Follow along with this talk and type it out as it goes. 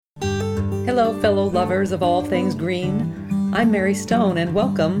Hello, fellow lovers of all things green. I'm Mary Stone, and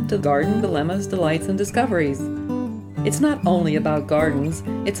welcome to Garden Dilemmas, Delights, and Discoveries. It's not only about gardens,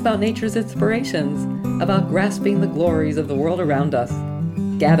 it's about nature's inspirations, about grasping the glories of the world around us,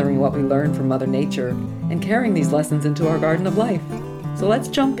 gathering what we learn from Mother Nature, and carrying these lessons into our garden of life. So let's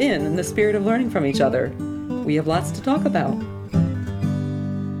jump in the spirit of learning from each other. We have lots to talk about.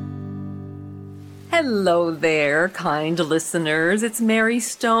 Hello there, kind listeners. It's Mary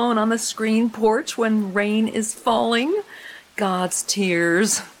Stone on the screen porch when rain is falling. God's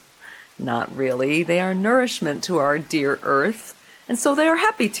tears. Not really. They are nourishment to our dear earth. And so they are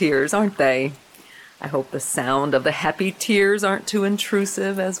happy tears, aren't they? I hope the sound of the happy tears aren't too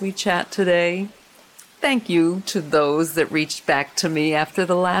intrusive as we chat today. Thank you to those that reached back to me after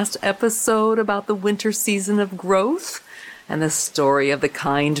the last episode about the winter season of growth and the story of the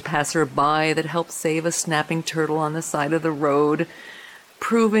kind passerby that helped save a snapping turtle on the side of the road,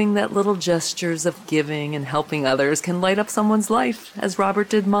 proving that little gestures of giving and helping others can light up someone's life, as Robert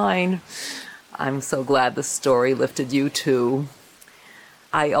did mine. I'm so glad the story lifted you too.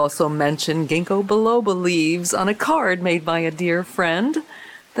 I also mentioned ginkgo biloba leaves on a card made by a dear friend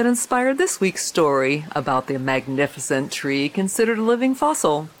that inspired this week's story about the magnificent tree considered a living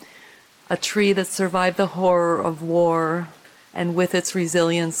fossil, a tree that survived the horror of war, and with its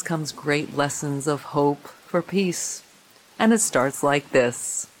resilience comes great lessons of hope for peace. And it starts like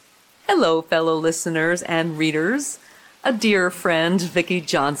this. Hello, fellow listeners and readers. A dear friend, Vicki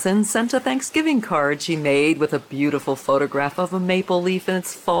Johnson, sent a Thanksgiving card she made with a beautiful photograph of a maple leaf in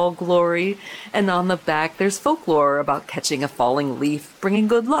its fall glory, and on the back there's folklore about catching a falling leaf, bringing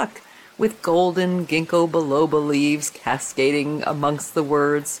good luck, with golden ginkgo biloba leaves cascading amongst the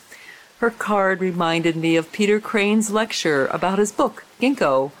words. Her card reminded me of Peter Crane's lecture about his book,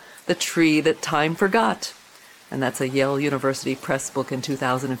 Ginkgo, The Tree That Time Forgot. And that's a Yale University Press book in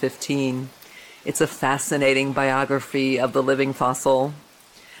 2015. It's a fascinating biography of the living fossil.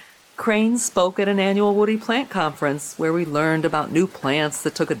 Crane spoke at an annual Woody Plant Conference where we learned about new plants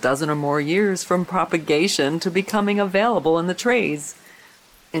that took a dozen or more years from propagation to becoming available in the trays.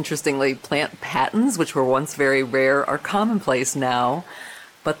 Interestingly, plant patents, which were once very rare, are commonplace now.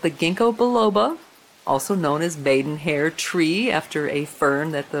 But the ginkgo biloba, also known as maidenhair tree after a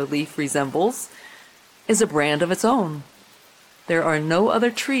fern that the leaf resembles, is a brand of its own. There are no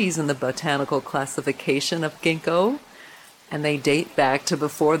other trees in the botanical classification of ginkgo, and they date back to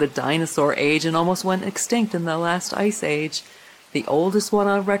before the dinosaur age and almost went extinct in the last ice age. The oldest one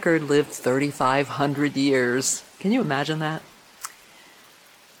on record lived 3,500 years. Can you imagine that?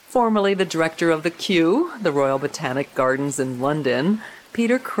 Formerly the director of the Kew, the Royal Botanic Gardens in London,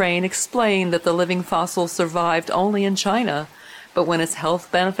 Peter Crane explained that the living fossil survived only in China, but when its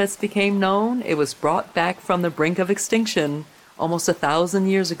health benefits became known, it was brought back from the brink of extinction almost 1,000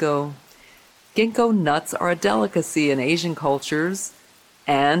 years ago. Ginkgo nuts are a delicacy in Asian cultures,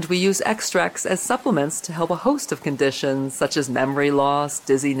 and we use extracts as supplements to help a host of conditions such as memory loss,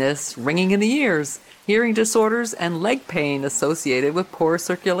 dizziness, ringing in the ears, hearing disorders, and leg pain associated with poor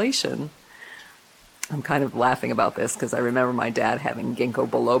circulation. I'm kind of laughing about this because I remember my dad having ginkgo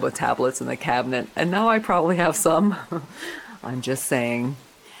biloba tablets in the cabinet, and now I probably have some. I'm just saying.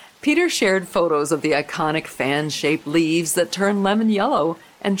 Peter shared photos of the iconic fan-shaped leaves that turn lemon yellow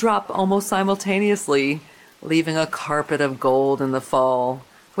and drop almost simultaneously, leaving a carpet of gold in the fall,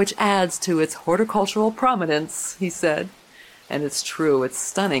 which adds to its horticultural prominence, he said. And it's true, it's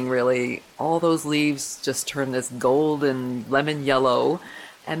stunning, really. All those leaves just turn this golden lemon yellow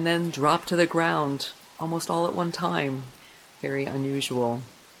and then drop to the ground almost all at one time. Very unusual.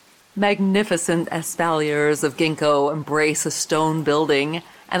 Magnificent espaliers of ginkgo embrace a stone building,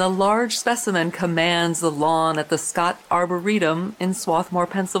 and a large specimen commands the lawn at the Scott Arboretum in Swarthmore,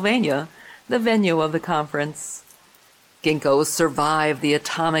 Pennsylvania, the venue of the conference. Ginkgos survived the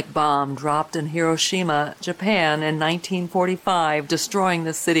atomic bomb dropped in Hiroshima, Japan in 1945, destroying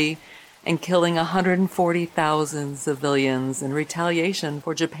the city and killing 140,000 civilians in retaliation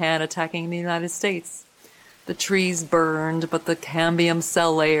for Japan attacking the United States. The trees burned, but the cambium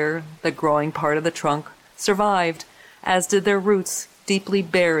cell layer, the growing part of the trunk, survived, as did their roots, deeply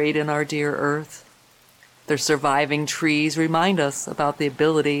buried in our dear earth. The surviving trees remind us about the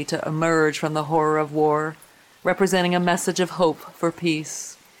ability to emerge from the horror of war, representing a message of hope for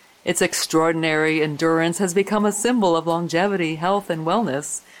peace. Its extraordinary endurance has become a symbol of longevity, health, and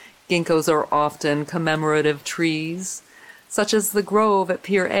wellness. Ginkgos are often commemorative trees, such as the Grove at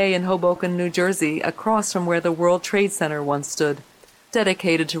Pier A in Hoboken, New Jersey, across from where the World Trade Center once stood,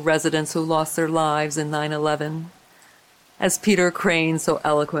 dedicated to residents who lost their lives in 9/11. As Peter Crane so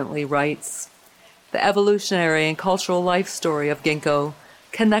eloquently writes, the evolutionary and cultural life story of ginkgo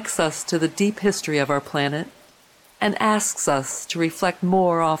connects us to the deep history of our planet, and asks us to reflect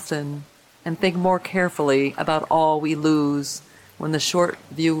more often and think more carefully about all we lose when the short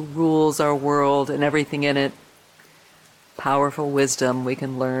view rules our world and everything in it. Powerful wisdom we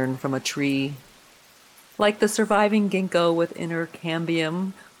can learn from a tree. Like the surviving ginkgo with inner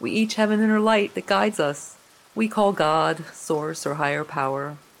cambium, we each have an inner light that guides us. We call God, source, or higher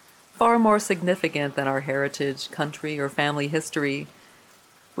power. Far more significant than our heritage, country, or family history.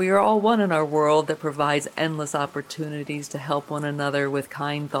 We are all one in our world that provides endless opportunities to help one another with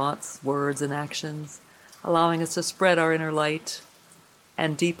kind thoughts, words, and actions, allowing us to spread our inner light.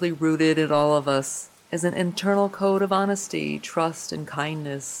 And deeply rooted in all of us is an internal code of honesty, trust, and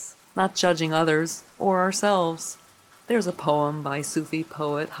kindness, not judging others or ourselves. There's a poem by Sufi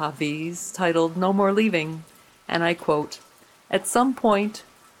poet Hafiz titled "No More Leaving," and I quote, "At some point,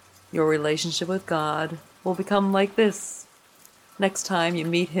 your relationship with God will become like this. Next time you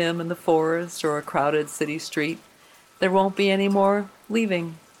meet him in the forest or a crowded city street, there won't be any more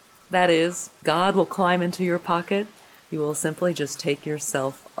leaving. That is, God will climb into your pocket. You will simply just take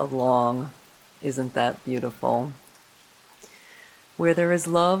yourself along." Isn't that beautiful? Where there is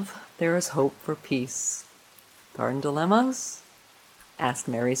love, there is hope for peace. Garden Dilemmas?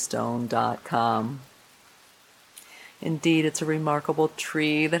 AskMaryStone.com. Indeed, it's a remarkable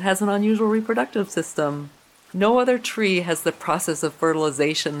tree that has an unusual reproductive system. No other tree has the process of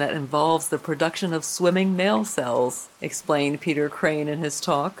fertilization that involves the production of swimming male cells, explained Peter Crane in his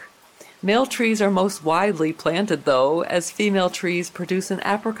talk. Male trees are most widely planted, though, as female trees produce an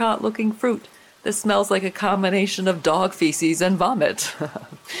apricot-looking fruit that smells like a combination of dog feces and vomit.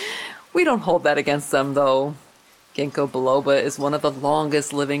 We don't hold that against them, though. Ginkgo biloba is one of the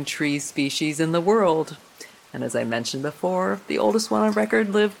longest living tree species in the world. And as I mentioned before, the oldest one on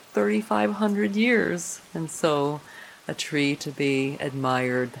record lived 3,500 years. And so, a tree to be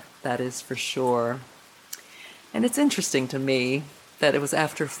admired, that is for sure. And it's interesting to me that it was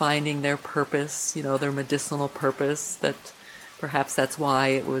after finding their purpose, their medicinal purpose, that perhaps that's why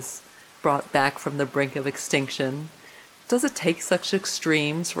it was brought back from the brink of extinction. Does it take such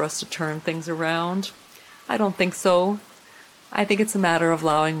extremes for us to turn things around? I don't think so. I think it's a matter of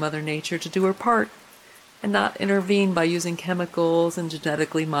allowing Mother Nature to do her part and not intervene by using chemicals and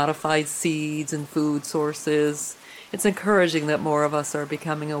genetically modified seeds and food sources. It's encouraging that more of us are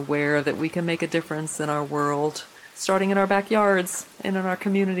becoming aware that we can make a difference in our world, starting in our backyards and in our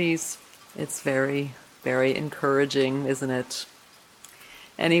communities. It's very, very encouraging, isn't it?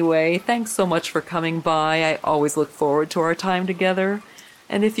 Anyway, thanks so much for coming by. I always look forward to our time together.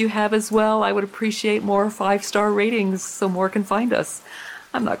 And if you have as well, I would appreciate more 5-star ratings so more can find us.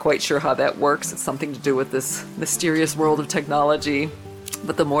 I'm not quite sure how that works. It's something to do with this mysterious world of technology.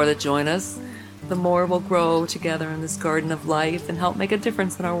 But the more that join us, the more we'll grow together in this garden of life and help make a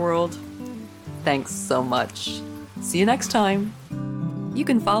difference in our world. Thanks so much. See you next time. You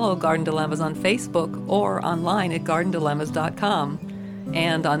can follow Garden Dilemmas on Facebook or online at gardendilemmas.com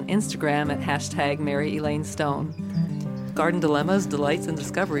and on Instagram at #MaryElaineStone. Garden Dilemmas, Delights, and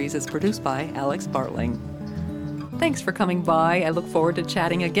Discoveries is produced by Alex Bartling. Thanks for coming by. I look forward to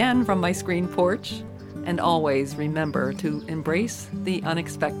chatting again from my screen porch. And always remember to embrace the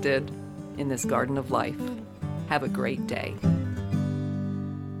unexpected in this garden of life. Have a great day.